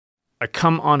I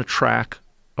come on a track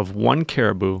of one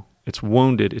caribou. It's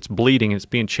wounded, it's bleeding, it's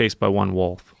being chased by one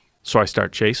wolf. So I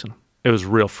start chasing him. It was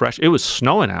real fresh. It was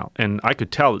snowing out, and I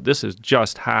could tell that this has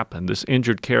just happened. This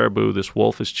injured caribou, this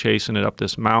wolf is chasing it up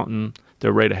this mountain.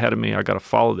 They're right ahead of me. I got to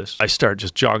follow this. I start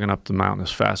just jogging up the mountain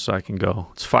as fast as I can go.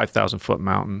 It's a 5,000-foot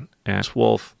mountain, and this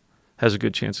wolf has a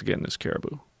good chance of getting this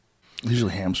caribou.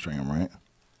 Usually hamstring them, right?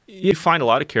 You find a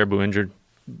lot of caribou injured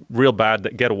real bad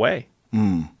that get away.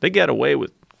 They get away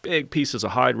with big pieces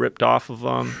of hide ripped off of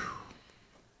them.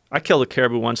 I killed a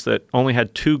caribou once that only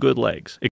had 2 good legs.